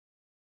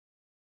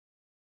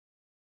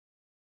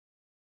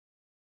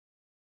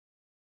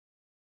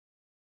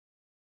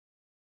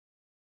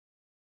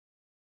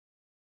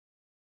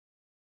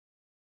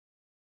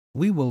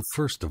We will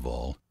first of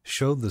all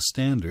show the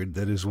standard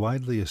that is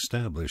widely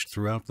established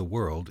throughout the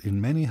world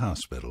in many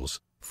hospitals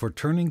for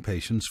turning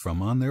patients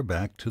from on their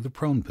back to the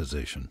prone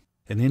position.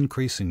 An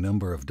increasing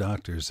number of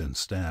doctors and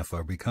staff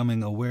are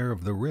becoming aware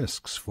of the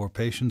risks for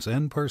patients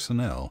and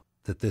personnel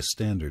that this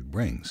standard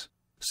brings,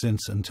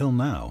 since until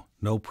now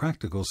no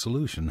practical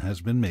solution has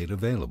been made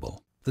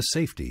available. The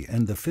safety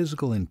and the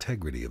physical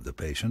integrity of the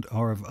patient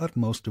are of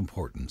utmost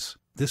importance.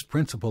 This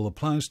principle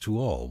applies to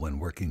all when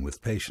working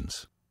with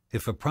patients.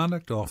 If a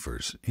product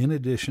offers, in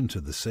addition to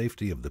the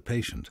safety of the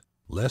patient,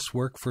 less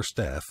work for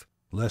staff,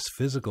 less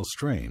physical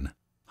strain,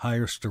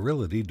 higher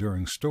sterility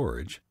during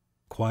storage,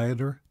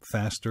 quieter,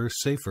 faster,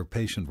 safer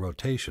patient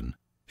rotation,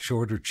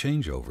 shorter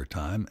changeover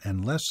time,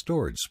 and less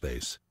storage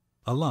space,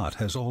 a lot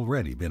has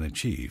already been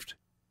achieved.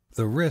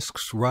 The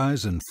risks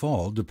rise and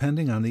fall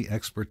depending on the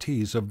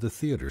expertise of the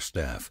theater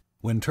staff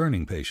when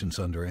turning patients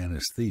under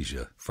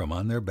anesthesia from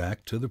on their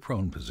back to the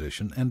prone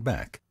position and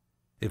back.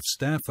 If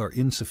staff are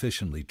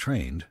insufficiently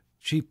trained,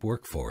 cheap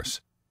workforce,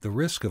 the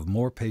risk of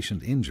more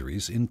patient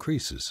injuries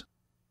increases.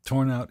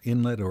 Torn out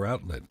inlet or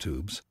outlet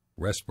tubes,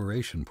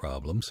 respiration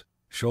problems,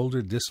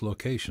 shoulder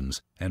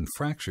dislocations, and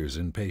fractures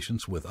in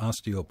patients with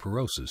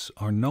osteoporosis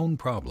are known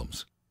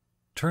problems.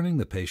 Turning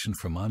the patient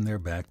from on their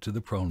back to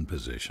the prone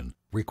position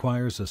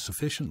requires a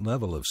sufficient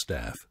level of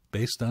staff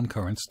based on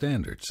current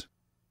standards.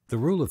 The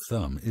rule of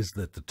thumb is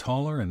that the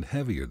taller and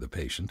heavier the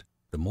patient,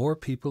 the more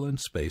people and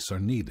space are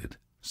needed,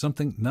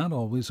 something not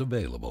always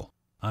available.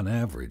 On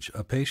average,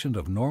 a patient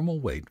of normal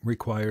weight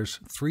requires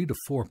 3 to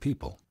 4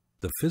 people.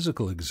 The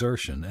physical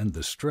exertion and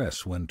the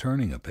stress when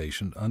turning a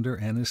patient under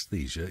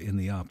anesthesia in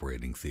the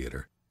operating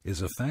theater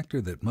is a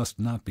factor that must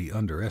not be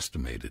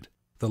underestimated.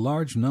 The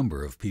large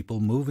number of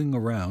people moving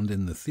around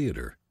in the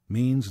theater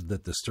means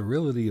that the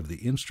sterility of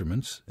the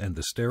instruments and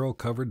the sterile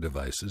covered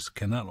devices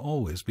cannot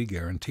always be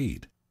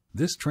guaranteed.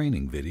 This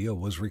training video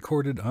was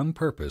recorded on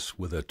purpose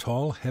with a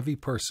tall, heavy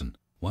person,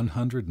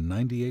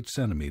 198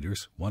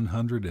 centimeters,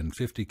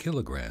 150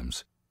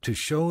 kilograms, to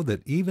show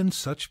that even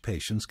such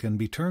patients can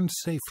be turned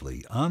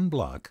safely en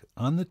bloc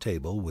on the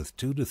table with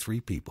 2 to 3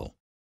 people.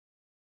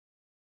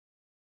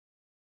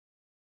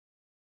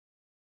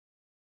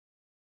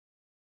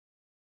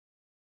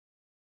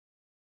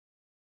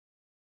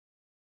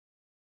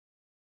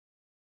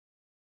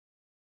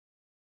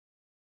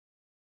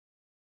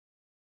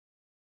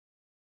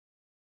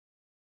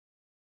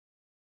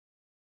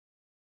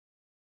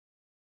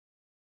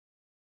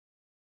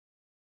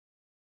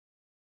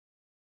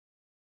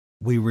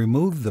 We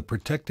remove the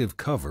protective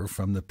cover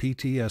from the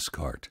PTS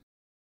cart.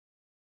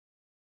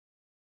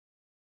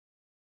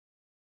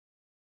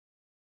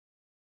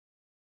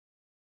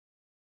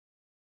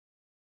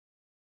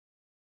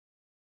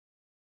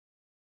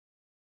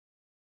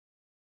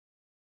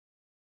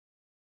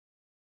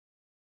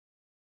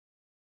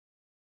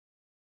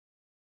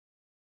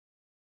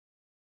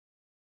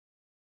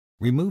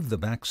 Remove the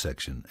back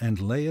section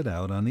and lay it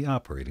out on the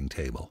operating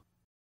table.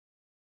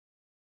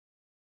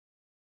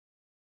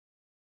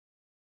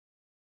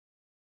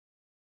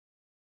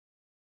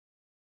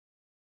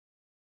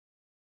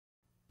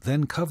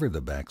 Then cover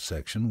the back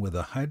section with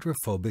a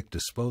hydrophobic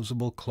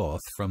disposable cloth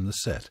from the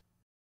set.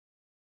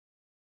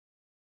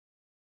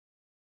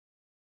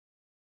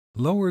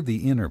 Lower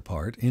the inner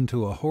part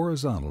into a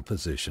horizontal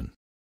position.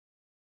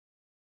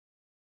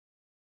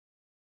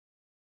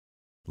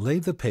 Lay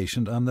the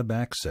patient on the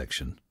back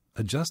section,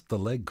 adjust the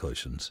leg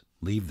cushions,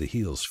 leave the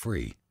heels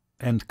free,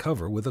 and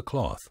cover with a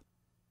cloth.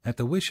 At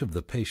the wish of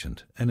the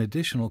patient, an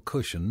additional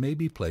cushion may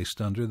be placed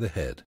under the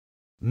head.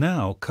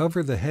 Now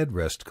cover the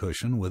headrest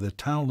cushion with a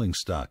toweling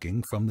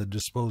stocking from the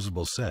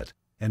disposable set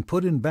and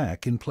put it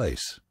back in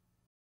place.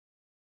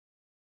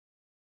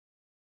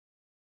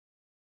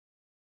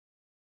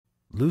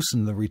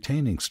 Loosen the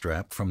retaining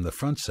strap from the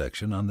front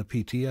section on the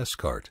PTS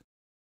cart.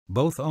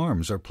 Both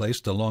arms are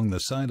placed along the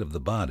side of the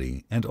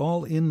body and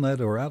all inlet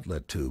or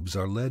outlet tubes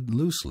are led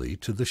loosely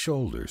to the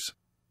shoulders.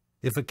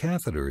 If a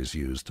catheter is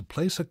used,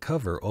 place a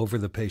cover over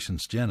the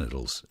patient's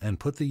genitals and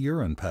put the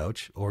urine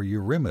pouch or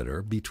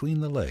urimeter between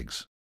the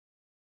legs.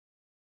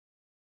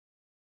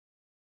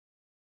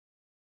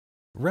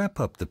 Wrap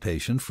up the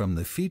patient from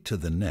the feet to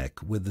the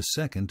neck with the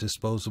second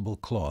disposable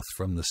cloth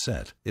from the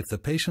set. If the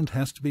patient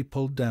has to be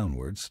pulled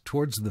downwards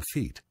towards the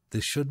feet,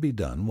 this should be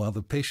done while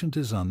the patient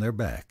is on their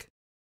back.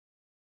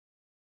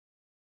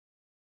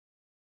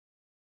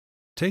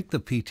 Take the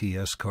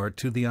PTS cart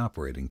to the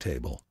operating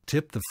table.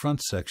 Tip the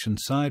front section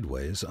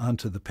sideways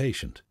onto the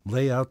patient.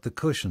 Lay out the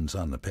cushions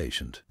on the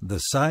patient. The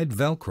side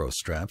Velcro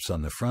straps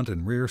on the front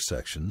and rear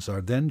sections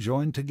are then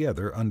joined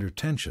together under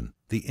tension.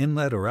 The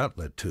inlet or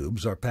outlet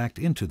tubes are packed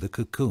into the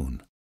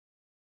cocoon.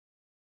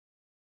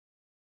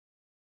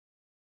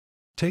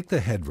 Take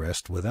the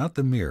headrest without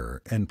the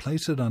mirror and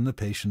place it on the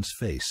patient's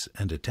face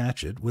and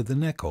attach it with the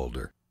neck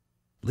holder.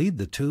 Lead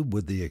the tube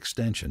with the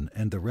extension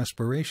and the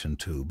respiration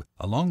tube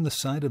along the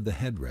side of the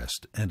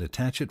headrest and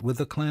attach it with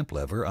the clamp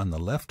lever on the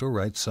left or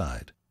right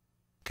side.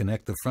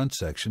 Connect the front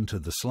section to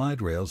the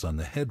slide rails on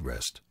the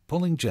headrest,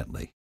 pulling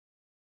gently.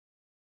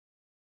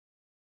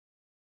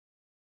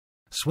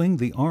 Swing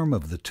the arm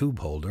of the tube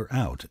holder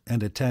out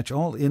and attach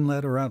all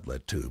inlet or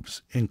outlet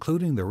tubes,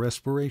 including the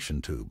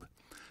respiration tube.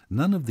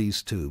 None of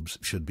these tubes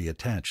should be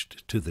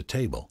attached to the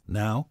table.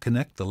 Now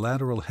connect the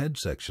lateral head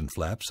section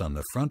flaps on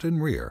the front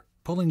and rear,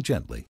 pulling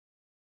gently.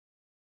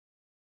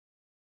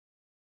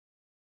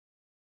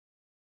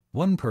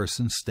 One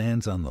person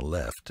stands on the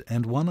left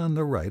and one on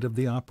the right of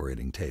the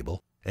operating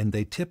table, and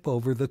they tip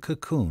over the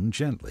cocoon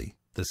gently.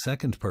 The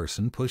second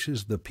person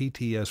pushes the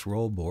PTS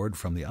roll board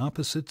from the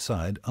opposite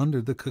side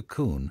under the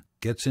cocoon,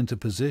 gets into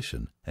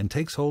position, and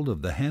takes hold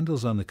of the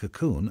handles on the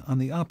cocoon on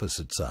the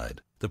opposite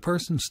side. The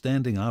person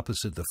standing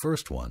opposite the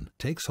first one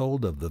takes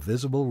hold of the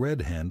visible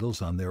red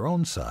handles on their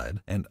own side,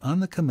 and on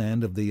the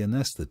command of the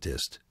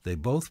anesthetist, they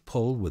both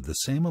pull with the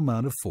same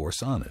amount of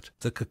force on it.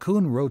 The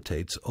cocoon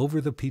rotates over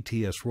the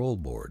PTS roll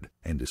board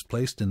and is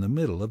placed in the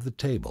middle of the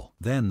table.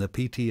 Then the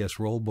PTS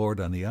roll board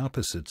on the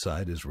opposite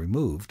side is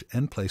removed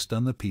and placed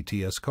on the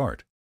PTS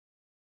cart.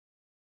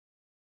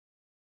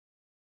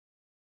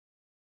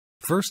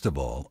 First of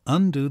all,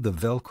 undo the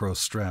Velcro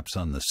straps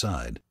on the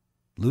side.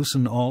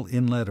 Loosen all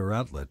inlet or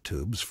outlet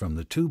tubes from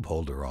the tube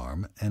holder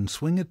arm and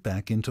swing it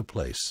back into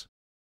place.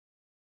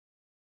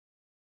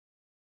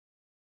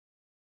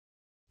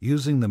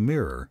 Using the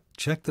mirror,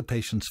 check the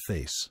patient's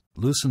face.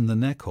 Loosen the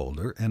neck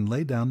holder and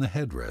lay down the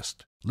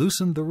headrest.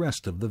 Loosen the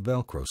rest of the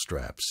Velcro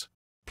straps.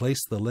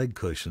 Place the leg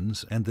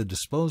cushions and the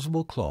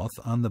disposable cloth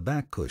on the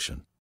back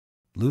cushion.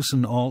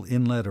 Loosen all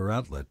inlet or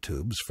outlet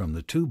tubes from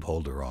the tube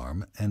holder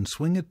arm and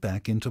swing it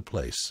back into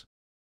place.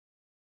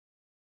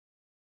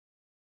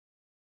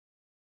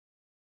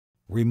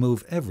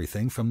 Remove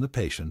everything from the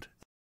patient.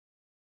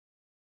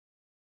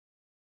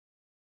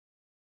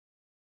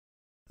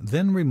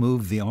 Then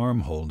remove the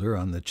arm holder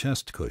on the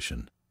chest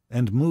cushion,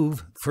 and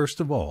move,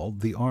 first of all,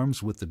 the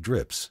arms with the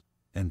drips,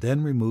 and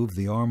then remove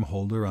the arm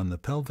holder on the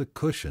pelvic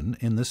cushion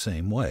in the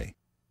same way.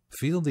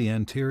 Feel the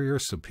anterior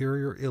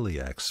superior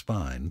iliac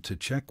spine to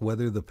check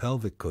whether the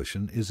pelvic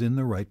cushion is in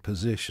the right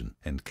position,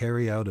 and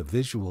carry out a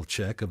visual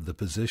check of the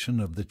position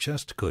of the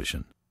chest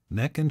cushion.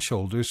 Neck and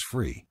shoulders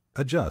free.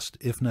 Adjust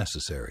if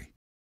necessary.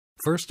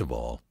 First of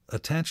all,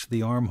 attach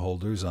the arm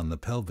holders on the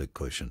pelvic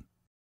cushion.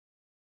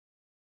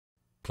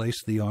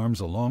 Place the arms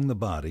along the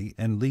body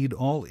and lead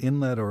all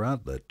inlet or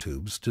outlet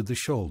tubes to the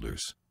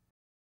shoulders.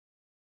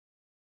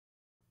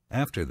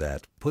 After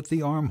that, put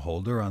the arm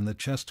holder on the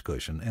chest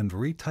cushion and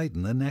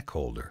retighten the neck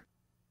holder.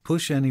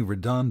 Push any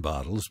Redon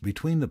bottles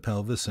between the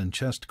pelvis and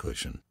chest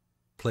cushion.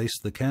 Place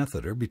the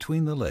catheter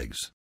between the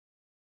legs.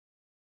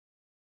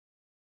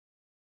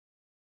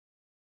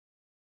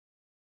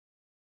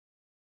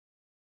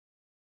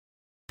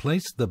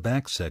 Place the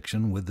back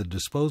section with the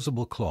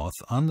disposable cloth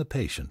on the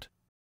patient.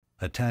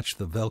 Attach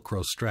the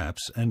Velcro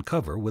straps and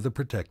cover with a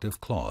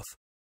protective cloth.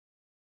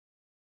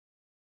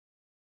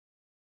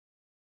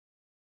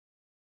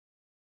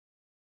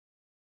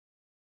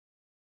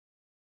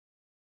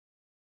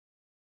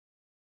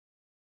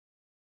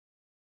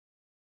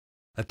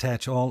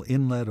 Attach all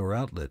inlet or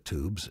outlet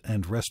tubes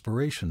and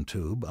respiration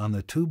tube on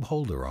the tube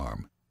holder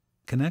arm.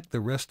 Connect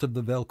the rest of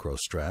the Velcro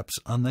straps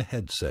on the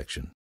head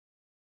section.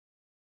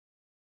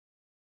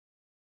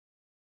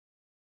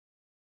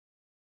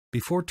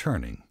 Before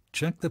turning,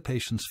 check the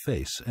patient's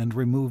face and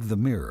remove the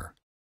mirror.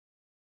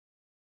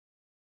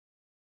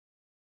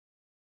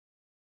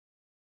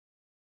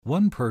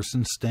 One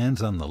person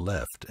stands on the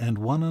left and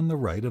one on the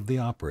right of the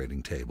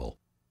operating table.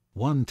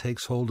 One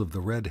takes hold of the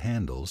red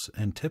handles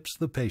and tips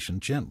the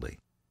patient gently.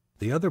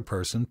 The other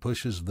person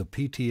pushes the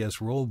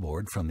PTS roll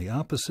board from the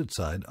opposite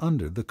side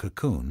under the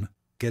cocoon,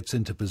 gets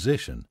into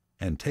position,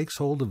 and takes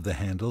hold of the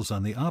handles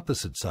on the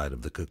opposite side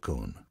of the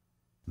cocoon.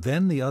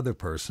 Then the other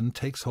person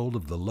takes hold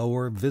of the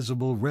lower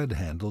visible red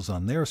handles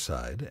on their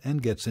side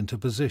and gets into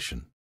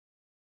position.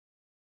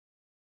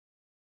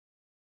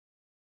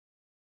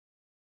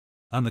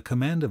 On the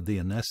command of the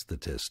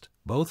anesthetist,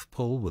 both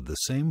pull with the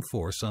same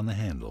force on the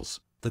handles.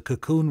 The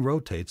cocoon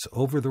rotates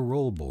over the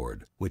roll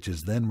board, which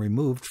is then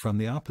removed from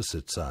the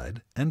opposite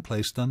side and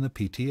placed on the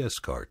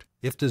PTS cart.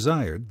 If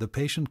desired, the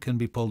patient can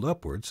be pulled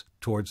upwards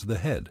towards the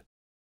head.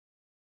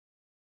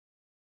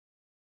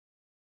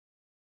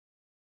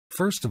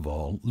 First of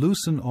all,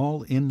 loosen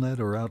all inlet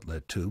or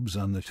outlet tubes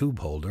on the tube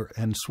holder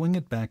and swing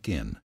it back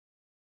in.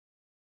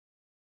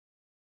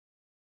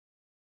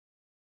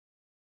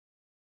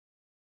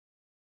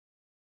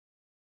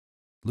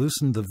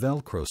 Loosen the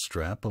Velcro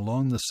strap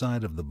along the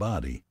side of the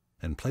body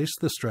and place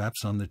the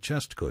straps on the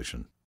chest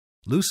cushion.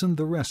 Loosen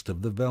the rest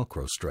of the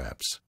Velcro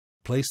straps.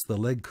 Place the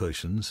leg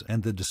cushions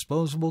and the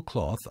disposable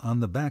cloth on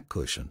the back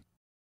cushion.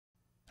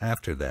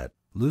 After that,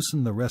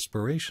 loosen the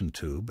respiration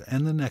tube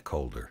and the neck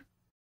holder.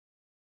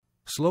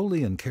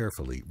 Slowly and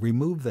carefully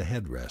remove the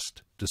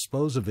headrest,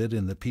 dispose of it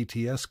in the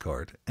PTS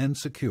cart, and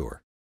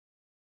secure.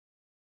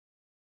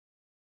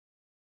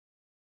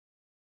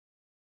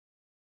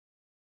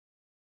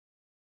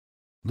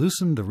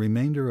 Loosen the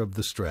remainder of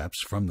the straps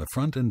from the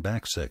front and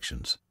back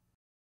sections.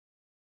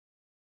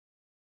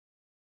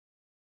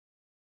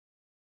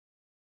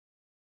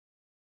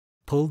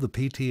 Pull the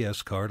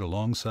PTS cart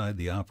alongside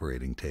the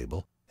operating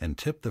table and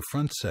tip the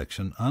front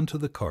section onto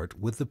the cart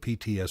with the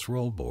PTS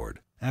roll board.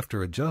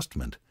 After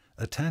adjustment,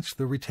 attach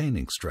the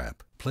retaining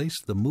strap. Place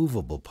the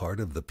movable part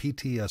of the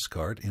PTS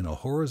cart in a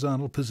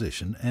horizontal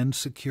position and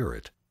secure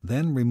it.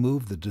 Then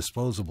remove the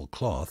disposable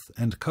cloth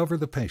and cover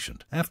the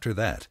patient. After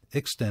that,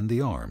 extend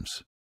the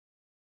arms.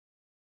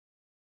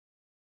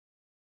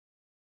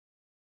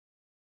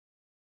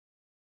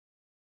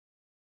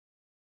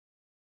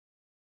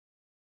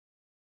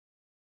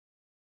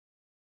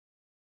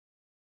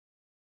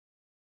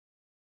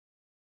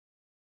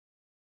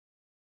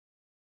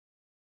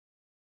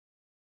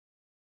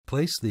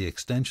 Place the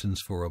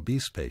extensions for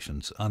obese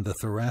patients on the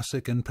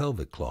thoracic and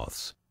pelvic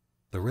cloths.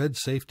 The red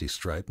safety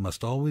stripe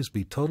must always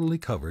be totally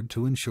covered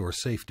to ensure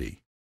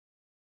safety.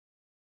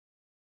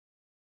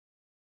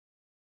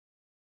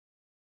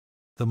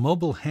 The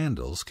mobile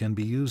handles can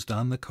be used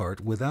on the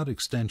cart without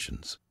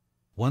extensions.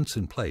 Once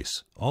in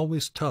place,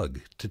 always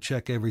tug to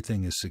check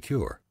everything is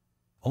secure.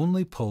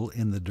 Only pull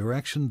in the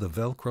direction the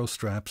Velcro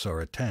straps are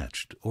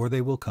attached, or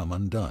they will come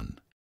undone.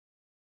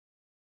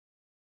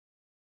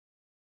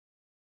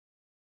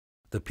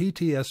 The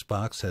PTS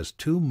box has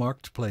 2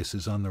 marked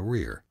places on the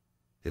rear.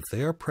 If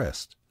they are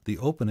pressed, the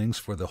openings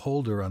for the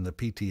holder on the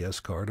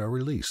PTS cart are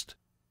released.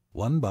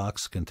 One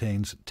box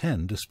contains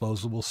 10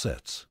 disposable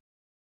sets.